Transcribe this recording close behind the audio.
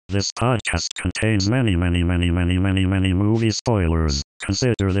This podcast contains many movie spoilers.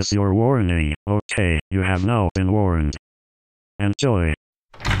 Consider this your warning. Okay, you have now been warned. Enjoy.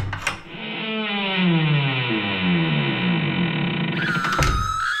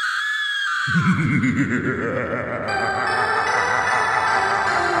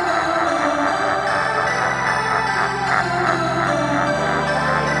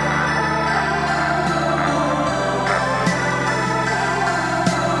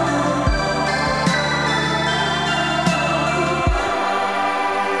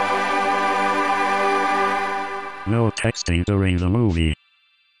 No texting during the movie.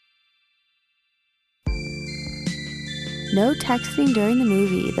 No Texting During the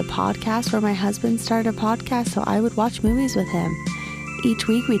Movie, the podcast where my husband started a podcast so I would watch movies with him. Each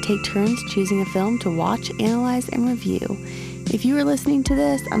week we take turns choosing a film to watch, analyze, and review. If you are listening to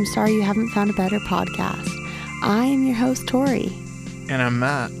this, I'm sorry you haven't found a better podcast. I am your host, Tori. And I'm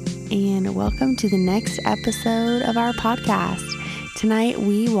Matt. And welcome to the next episode of our podcast. Tonight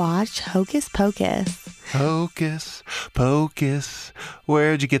we watch Hocus Pocus. Hocus Pocus,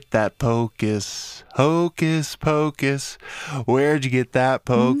 where'd you get that pocus? Hocus Pocus, where'd you get that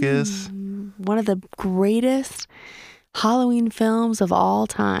pocus? One of the greatest Halloween films of all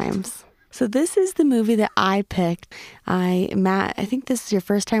times. So this is the movie that I picked. Matt, I think this is your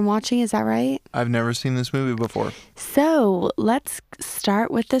first time watching, is that right? I've never seen this movie before. So let's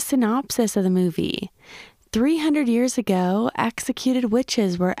start with the synopsis of the movie. 300 years ago, executed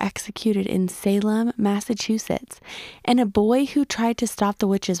witches were executed in Salem, Massachusetts, and a boy who tried to stop the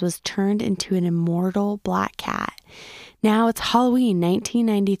witches was turned into an immortal black cat. Now it's Halloween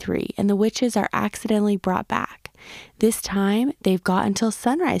 1993, and the witches are accidentally brought back. This time, they've got until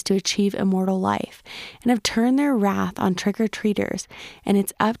sunrise to achieve immortal life, and have turned their wrath on trick-or-treaters, and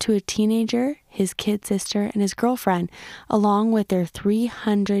it's up to a teenager, his kid sister, and his girlfriend, along with their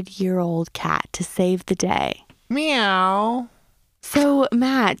 300-year-old cat to save the day. Meow. So,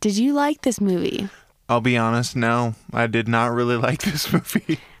 Matt, did you like this movie? I'll be honest, no. I did not really like this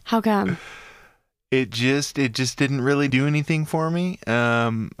movie. How come? It just didn't really do anything for me.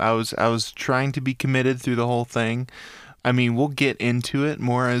 I was trying to be committed through the whole thing. I mean, we'll get into it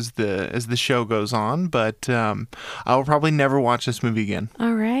more as the show goes on, but I will probably never watch this movie again.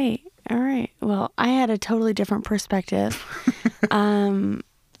 All right. Well, I had a totally different perspective.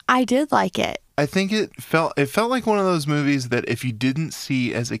 I did like it. I think it felt like one of those movies that if you didn't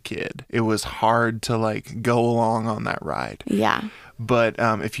see as a kid, it was hard to like go along on that ride. Yeah. But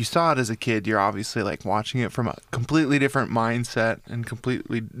if you saw it as a kid, you're obviously like watching it from a completely different mindset and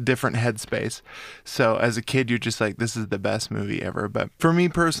completely different headspace. So as a kid, you're just like, this is the best movie ever. But for me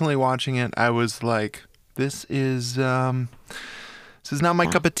personally, watching it, I was like, this is not my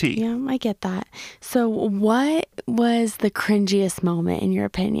cup of tea. Yeah, I get that. So what was the cringiest moment in your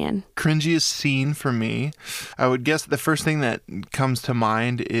opinion? Cringiest scene for me, I would guess the first thing that comes to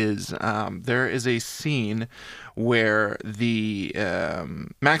mind is there is a scene where the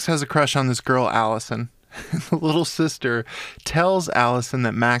Max has a crush on this girl, Allison. The little sister tells Allison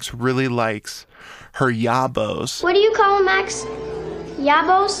that Max really likes her yabos. What do you call them, Max?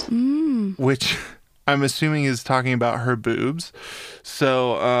 Yabos? Which I'm assuming is talking about her boobs.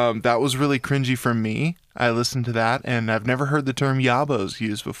 So that was really cringy for me. I listened to that, and I've never heard the term yabos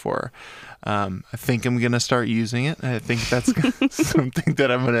used before. I think I'm going to start using it. I think that's something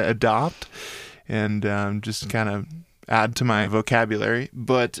that I'm going to adopt and just kind of add to my vocabulary.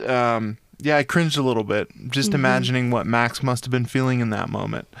 But yeah, I cringed a little bit, just imagining what Max must have been feeling in that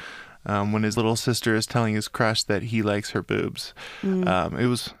moment. When his little sister is telling his crush that he likes her boobs. It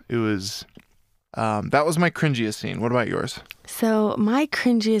was that was my cringiest scene. What about yours? So my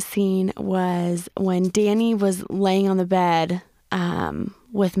cringiest scene was when Danny was laying on the bed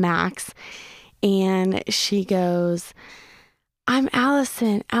with Max, and she goes, "I'm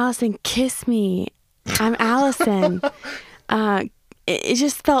Allison. Allison, kiss me. I'm Allison." It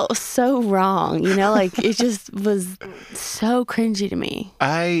just felt so wrong, like it just was so cringy to me.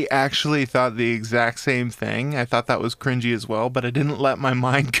 I actually thought the exact same thing. I thought that was cringy as well, but I didn't let my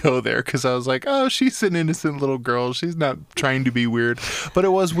mind go there because I was like, oh, she's an innocent little girl. She's not trying to be weird. But it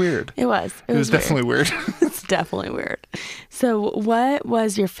was weird. It was. It was definitely weird. It's definitely weird. So what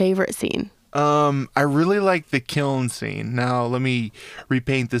was your favorite scene? I really like the kiln scene. Now, let me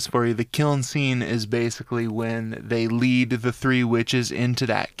repaint this for you. The kiln scene is basically when they lead the three witches into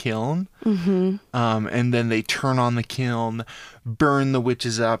that kiln. And then they turn on the kiln, burn the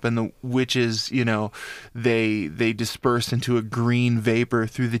witches up, and the witches, they disperse into a green vapor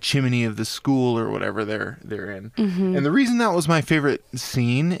through the chimney of the school or whatever they're in. And the reason that was my favorite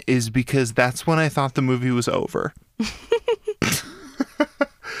scene is because that's when I thought the movie was over.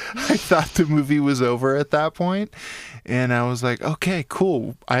 I thought the movie was over at that point, and I was like, okay,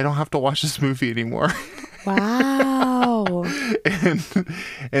 cool. I don't have to watch this movie anymore. Wow.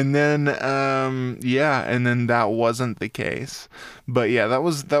 and then and then that wasn't the case. But yeah, that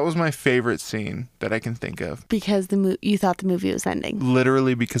was my favorite scene that I can think of. Because you thought the movie was ending.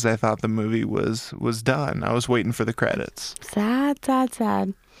 Literally because I thought the movie was done. I was waiting for the credits. Sad, sad,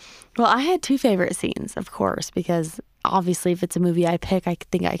 sad. Well, I had two favorite scenes, of course, because obviously if it's a movie I pick, I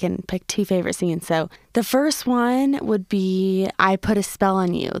think I can pick two favorite scenes. So the first one would be I Put a Spell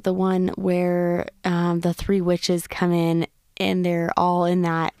on You, the one where the three witches come in and they're all in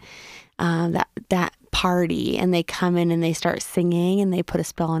that party, and they come in and they start singing and they put a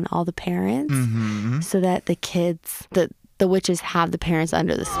spell on all the parents so that the kids, the witches have the parents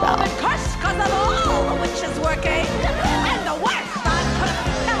under the spell. I'm cursed 'cause of all the witches working, and the worst I put a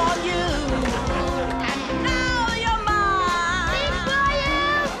spell on you, and now you're mine.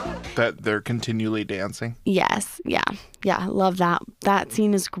 That they're continually dancing. Yes. Yeah. Love that. That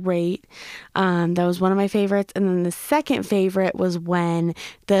scene is great. That was one of my favorites. And then the second favorite was when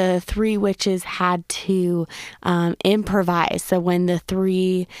the three witches had to improvise. So when the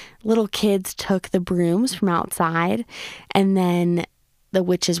three little kids took the brooms from outside, and then the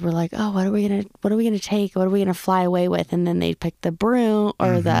witches were like, "Oh, what are we gonna take? What are we gonna fly away with?" And then they picked the broom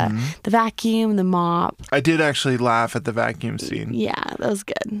or the vacuum, the mop. I did actually laugh at the vacuum scene. Yeah, that was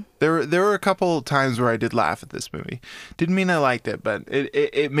good. There were a couple times where I did laugh at this movie. Didn't mean I liked it, but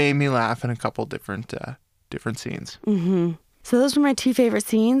it made me laugh in a couple different scenes. Mm-hmm. So those were my two favorite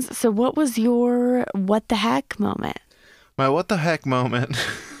scenes. So what was your what the heck moment? My what the heck moment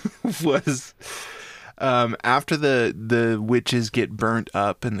was after the witches get burnt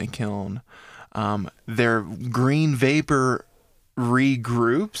up in the kiln, their green vapor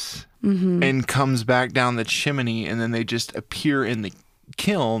regroups and comes back down the chimney, and then they just appear in the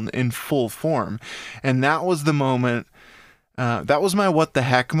kiln in full form. And that was the moment, that was my what the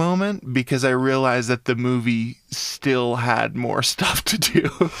heck moment, because I realized that the movie still had more stuff to do.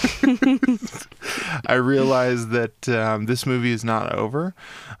 I realized that this movie is not over.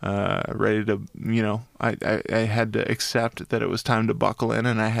 Ready to, I had to accept that it was time to buckle in,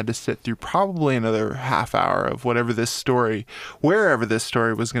 and I had to sit through probably another half hour of wherever this story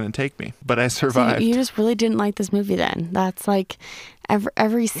was going to take me. But I survived. So you just really didn't like this movie then. That's like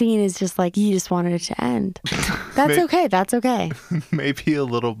every scene is just like you just wanted it to end. That's okay. That's okay. Maybe a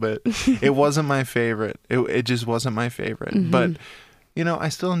little bit. It wasn't my favorite. It just wasn't my favorite. But I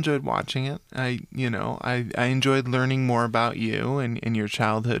still enjoyed watching it. I enjoyed learning more about you and your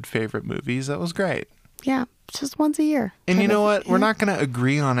childhood favorite movies. That was great. Yeah, just once a year. And you know what? We're not going to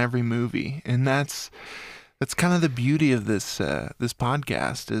agree on every movie, and that's kind of the beauty of this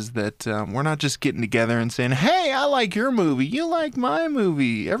podcast, is that we're not just getting together and saying, "Hey, I like your movie, you like my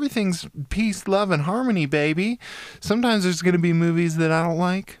movie. Everything's peace, love, and harmony, baby." Sometimes there's going to be movies that I don't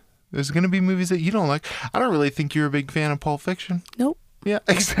like. There's going to be movies that you don't like. I don't really think you're a big fan of Pulp Fiction. Nope. Yeah,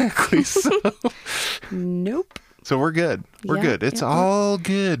 exactly. So, nope. So we're good. We're good. It's all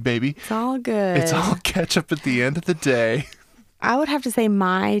good, baby. It's all good. It's all ketchup at the end of the day. I would have to say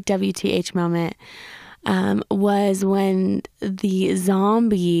my WTH moment was when the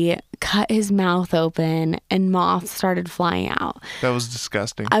zombie cut his mouth open and moths started flying out. That was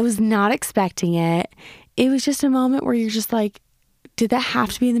disgusting. I was not expecting it. It was just a moment where you're just like, did that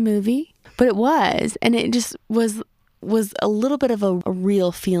have to be in the movie? But it was. And it just was a little bit of a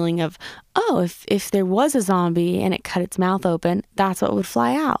real feeling of, oh, if there was a zombie and it cut its mouth open, that's what would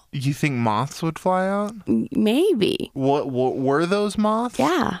fly out. You think moths would fly out? Maybe. What were those moths?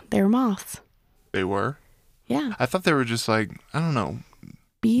 Yeah, they were moths. They were? Yeah. I thought they were just like, I don't know,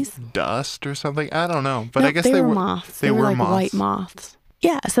 bees? Dust or something? I don't know. But no, I guess they were moths. They were like moths. White moths.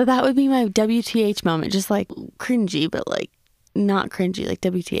 Yeah, so that would be my WTH moment. Just like cringy, but like not cringy, like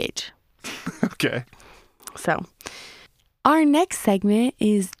WTH. Okay. So our next segment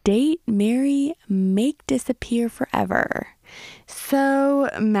is Date, Marry, Make Disappear Forever. So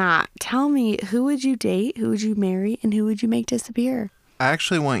Matt, tell me, who would you date, who would you marry, and who would you make disappear? I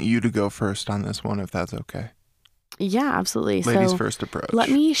actually want you to go first on this one, if that's okay. Yeah, absolutely. Ladies so first approach. Let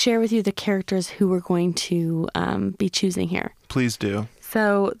me share with you the characters who we're going to be choosing here. Please do.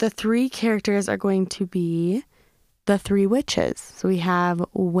 So the three characters are going to be the three witches. So we have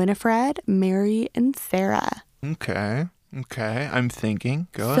Winifred, Mary, and Sarah. Okay. I'm thinking.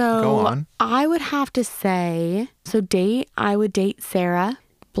 Go on. I would have to say, I would date Sarah.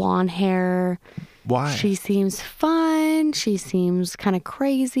 Blonde hair. Why? She seems fun. She seems kind of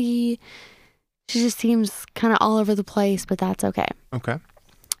crazy. She just seems kind of all over the place, but that's okay. Okay.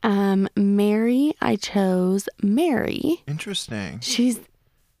 Mary, I chose Mary. Interesting. She's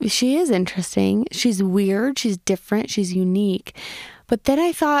She is interesting. She's weird. She's different. She's unique. But then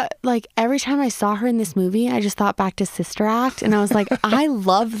I thought, like, every time I saw her in this movie, I just thought back to Sister Act. And I was like, I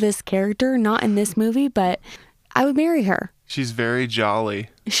love this character, not in this movie, but I would marry her. She's very jolly.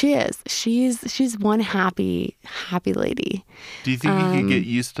 She is. She's one happy lady. Do you think you could get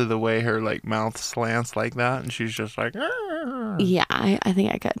used to the way her like mouth slants like that, and she's just like? "Arr." Yeah, I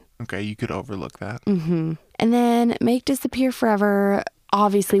think I could. Okay, you could overlook that. And then make disappear forever.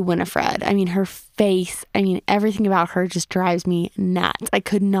 Obviously, Winifred. I mean, her face. I mean, everything about her just drives me nuts. I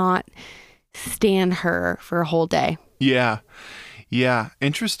could not stand her for a whole day. Yeah.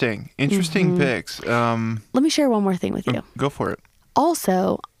 Interesting picks. Let me share one more thing with you. Go for it.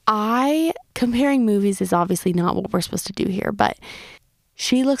 Also, comparing movies is obviously not what we're supposed to do here, but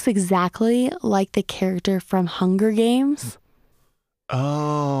she looks exactly like the character from Hunger Games.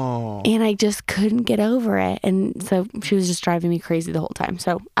 Oh. And I just couldn't get over it. And so she was just driving me crazy the whole time.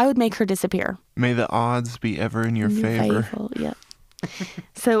 So I would make her disappear. May the odds be ever in your favor. Yep.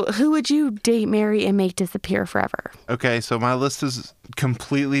 So who would you date, marry, and make disappear forever? Okay, so my list is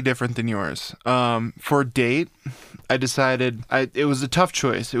completely different than yours. For date, I decided it was a tough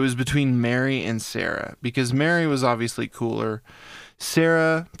choice. It was between Mary and Sarah, because Mary was obviously cooler.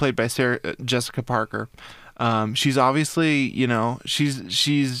 Sarah, played by Jessica Parker, she's obviously,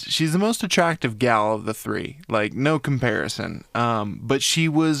 she's the most attractive gal of the three, like no comparison. But she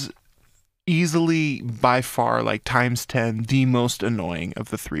was easily, by far, like times 10, the most annoying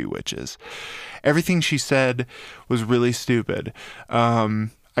of the three witches. Everything she said was really stupid.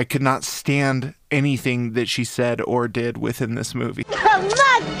 I could not stand anything that she said or did within this movie.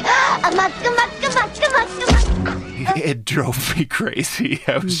 It drove me crazy.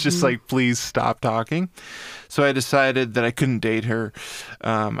 I was just like, please stop talking. So I decided that I couldn't date her.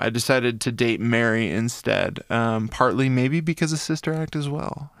 I decided to date Mary instead. Partly maybe because of Sister Act as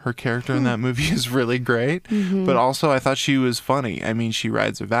well. Her character in that movie is really great. But also I thought she was funny. I mean, she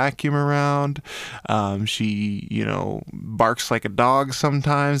rides a vacuum around. She, barks like a dog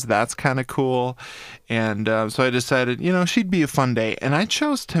sometimes. That's kind of cool. And so I decided, she'd be a fun date. And I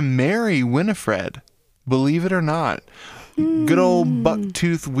chose to marry Winifred. Believe it or not. Good old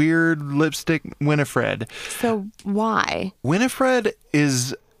bucktooth, weird lipstick Winifred. So why? Winifred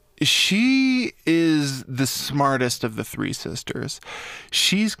she is the smartest of the three sisters.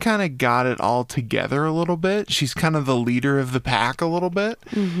 She's kind of got it all together a little bit. She's kind of the leader of the pack a little bit.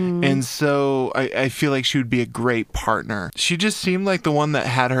 And so I feel like she would be a great partner. She just seemed like the one that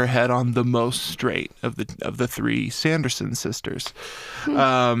had her head on the most straight of the three Sanderson sisters.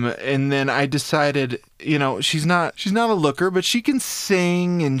 And then I decided, she's not a looker, but she can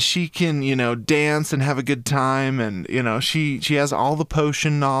sing and she can, dance and have a good time. And, she has all the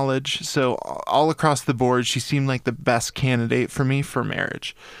potion knowledge. So all across the board, she seemed like the best candidate for me for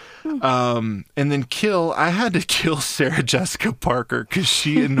marriage. And then I had to kill Sarah Jessica Parker because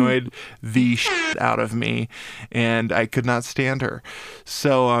she annoyed the shit out of me and I could not stand her.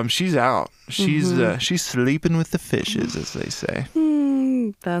 So she's out. She's sleeping with the fishes, as they say.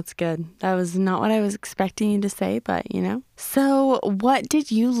 That's good. That was not what I was expecting you to say, but So what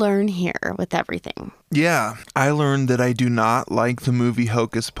did you learn here with everything? Yeah, I learned that I do not like the movie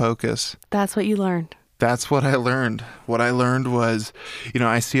Hocus Pocus. That's what you learned. That's what I learned. What I learned was,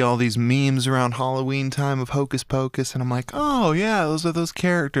 I see all these memes around Halloween time of Hocus Pocus, and I'm like, oh yeah, those are those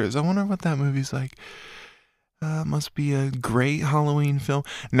characters. I wonder what that movie's like. Must be a great Halloween film.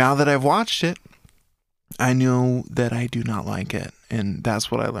 Now that I've watched it, I know that I do not like it, and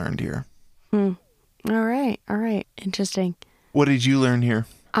that's what I learned here. All right. Interesting. What did you learn here?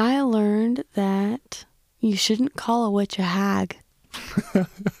 I learned that you shouldn't call a witch a hag.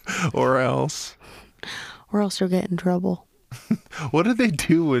 Or else you'll get in trouble. What did they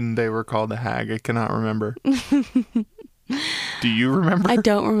do when they were called a hag? I cannot remember. Do you remember? I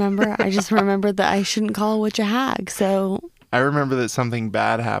don't remember. I just remember that I shouldn't call a witch a hag. So I remember that something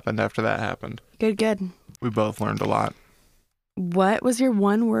bad happened after that happened. Good. We both learned a lot. What was your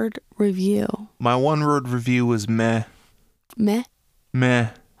one-word review? My one-word review was meh. Meh? Meh.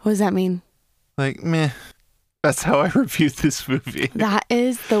 What does that mean? Like, meh. That's how I reviewed this movie. That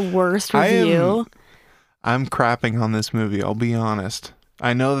is the worst review. I'm crapping on this movie, I'll be honest.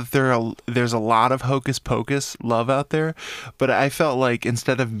 I know that there's a lot of Hocus Pocus love out there, but I felt like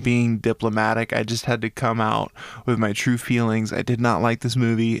instead of being diplomatic, I just had to come out with my true feelings. I did not like this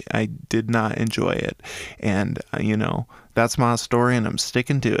movie. I did not enjoy it. And, that's my story and I'm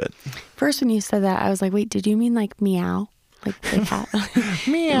sticking to it. First, when you said that, I was like, wait, did you mean like meow? Like the cat?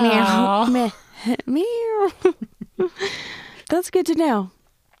 Meow. Meow. Meow. That's good to know.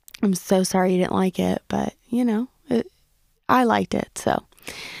 I'm so sorry you didn't like it, but, I liked it, so.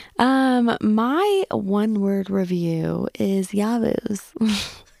 My one-word review is Yabos.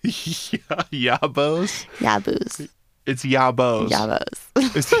 Yabos? Yabos. It's Yabos.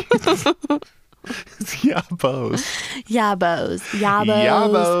 Yabos. It's Yabos. Yabos. Yabos.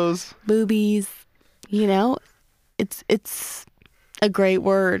 Yabos. Boobies. You know, it's a great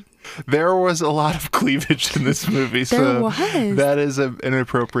word. There was a lot of cleavage in this movie, There so was. that is an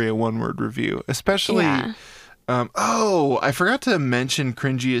appropriate one-word review. Especially, Yeah. I forgot to mention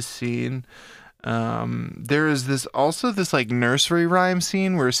cringiest scene. There is this like nursery rhyme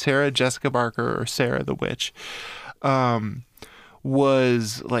scene where Sarah Jessica Parker, or Sarah the witch,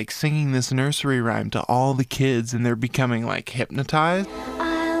 was like singing this nursery rhyme to all the kids, and they're becoming like hypnotized.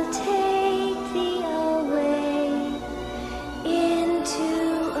 I'll take thee away into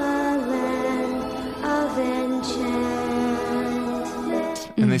a land of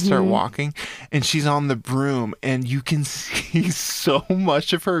enchantment. And they start walking, and she's on the broom, and you can see so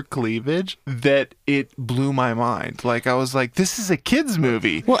much of her cleavage that it blew my mind. Like, I was like, this is a kid's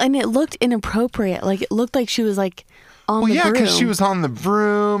movie. Well, and it looked inappropriate. Like, it looked like she was like on Well, the yeah, broom. because she was on the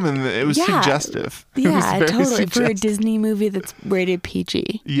broom, and it was Yeah. suggestive. It was Yeah, very totally. For a suggestive. Disney movie that's rated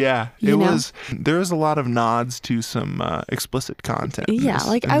PG. Yeah, You know? there was a lot of nods to some explicit content. in Yeah, this-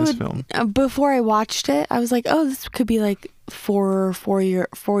 like in I this would film. before I watched it, I was like, oh, this could be like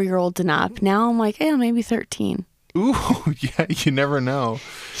four-year-olds and up. Now I'm like, maybe 13. Ooh, yeah, you never know.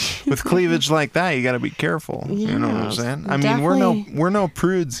 With cleavage like that, you got to be careful. You know what I'm Yes, saying? I mean, we're definitely. no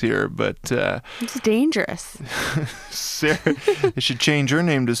prudes here, but It's dangerous. Sarah, they should change her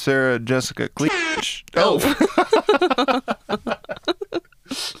name to Sarah Jessica Cleavage. Oh,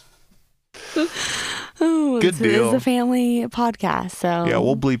 Oh, Good deal. It's a family podcast, so yeah,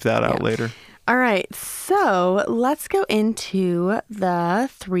 we'll bleep that out Yeah. later. All right, so let's go into the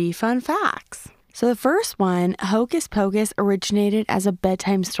 3 fun facts. So the first one, Hocus Pocus originated as a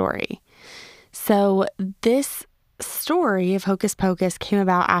bedtime story. So this story of Hocus Pocus came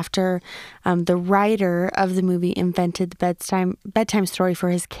about after the writer of the movie invented the bedtime story for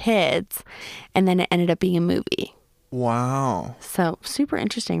his kids, and then it ended up being a movie. Wow, So super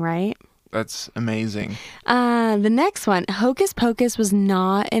interesting, right? that's amazing. The next one, Hocus Pocus was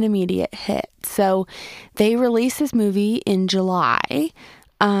not an immediate hit. So they released this movie in July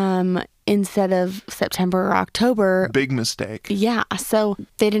instead of September or October. Big mistake. Yeah, so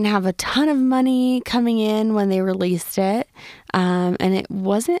they didn't have a ton of money coming in when they released it. And it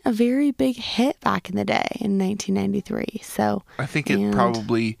wasn't a very big hit back in the day in 1993. So I think it And-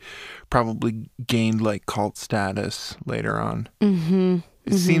 probably gained like cult status later on.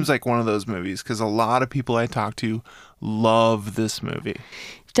 It seems like one of those movies because a lot of people I talk to love this movie.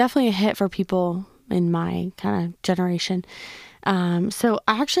 definitely a hit for people in my kind of generation. So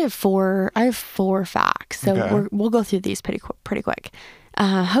I actually have four facts. So Okay. we'll go through these pretty quick.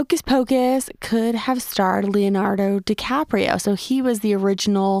 Hocus Pocus could have starred Leonardo DiCaprio. So he was the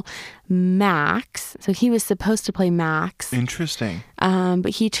original Max. So he was supposed to play Max. Interesting.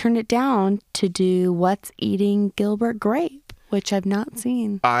 But he turned it down to do What's Eating Gilbert Grape, which I've not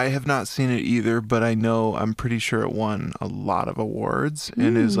seen. I have not seen it either, but I'm pretty sure it won a lot of awards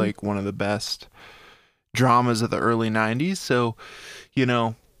and is like one of the best dramas of the early 90s. So,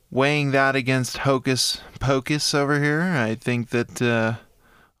 weighing that against Hocus Pocus over here, I think that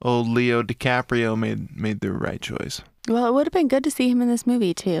old Leo DiCaprio made the right choice. Well, it would have been good to see him in this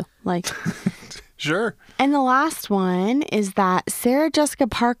movie too. Like, Sure. and the last one is that Sarah Jessica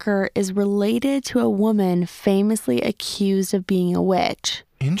Parker is related to a woman famously accused of being a witch.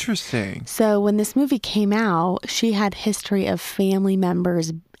 Interesting. So when this movie came out, she had history of family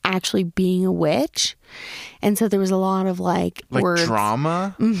members actually being a witch. And so there was a lot of like words.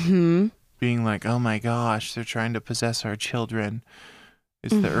 Drama? Mm-hmm. Being like, oh my gosh, they're trying to possess our children.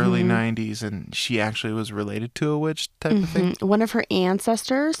 It's the early 90s, and she actually was related to a witch type of thing. One of her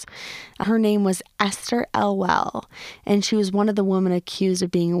ancestors, her name was Esther Elwell, and she was one of the women accused of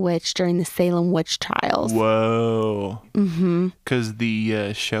being a witch during the Salem witch trials. Whoa. Mm-hmm. Because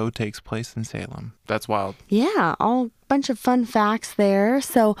the show takes place in Salem. That's wild. Yeah, all bunch of fun facts there.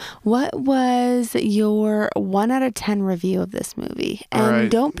 So what was your 1 out of 10 review of this movie? And All right.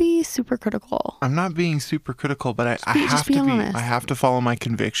 don't be super critical. I'm not being super critical, but I Just have be to be. honest. I have to follow my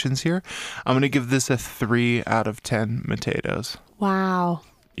convictions here. I'm gonna give this a 3 out of 10 potatoes. Wow.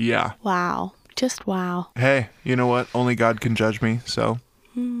 Yeah. Wow. Just wow. Hey, you know what? Only God can judge me. So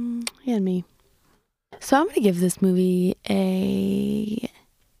You and me. So I'm going to give this movie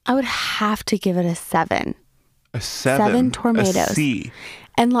I would have to give it a 7. a 7. 7 tomatoes. A C.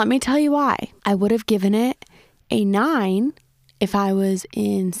 And let me tell you why. I would have given it a 9 if I was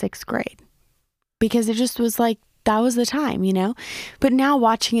in 6th grade. Because it just was like that was the time, you know? But now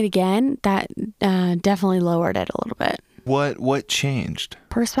watching it again, that definitely lowered it a little bit. What changed?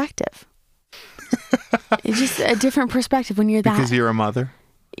 Perspective. It's just a different perspective when you're that. Because you're a mother?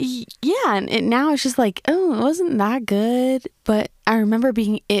 Yeah, and now it's just like, oh, it wasn't that good. But I remember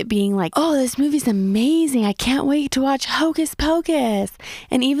it being like, oh, this movie's amazing. I can't wait to watch Hocus Pocus.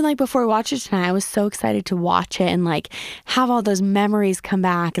 And even like before we watched it tonight, I was so excited to watch it and like have all those memories come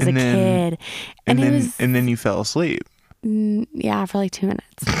back as a kid. And then you fell asleep. Yeah, for like 2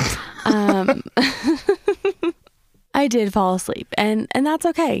 minutes. I did fall asleep, and that's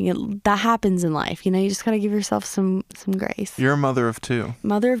okay. That happens in life. You know, you just got to give yourself some grace. You're a mother of 2.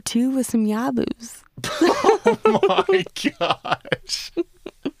 Mother of 2 with some yaboos. Oh my gosh.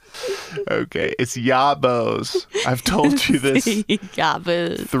 Okay, it's yabos. I've told you this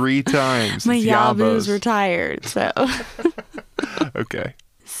Yaboos. 3 times. My It's yaboos retired, so. Okay.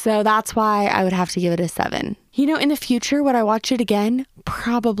 So that's why I would have to give it a 7. You know, in the future, would I watch it again?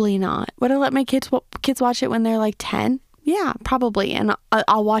 Probably not. Would I let my kids watch it when they're like 10? Yeah, probably. And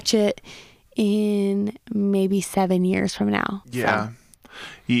I'll watch it in maybe 7 years from now. Yeah.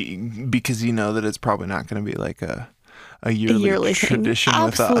 So. Because you know that it's probably not going to be like a yearly tradition thing.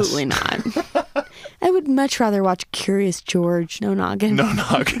 with us. Absolutely not. I would much rather watch Curious George, No Noggin. No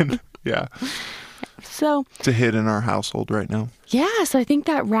Noggin. Yeah. So it's a hit in our household right now. Yeah, so I think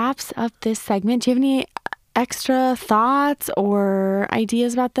that wraps up this segment. Do you have any extra thoughts or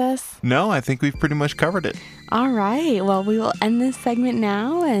ideas about this? No, I think we've pretty much covered it. All right. Well, we will end this segment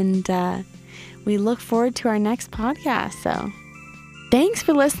now, and we look forward to our next podcast. So thanks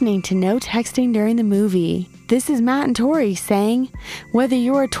for listening to No Texting During the Movie. This is Matt and Tori saying, whether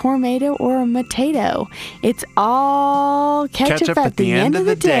you're a tornado or a matato, it's all ketchup at the end of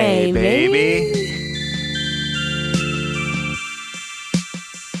the day, baby.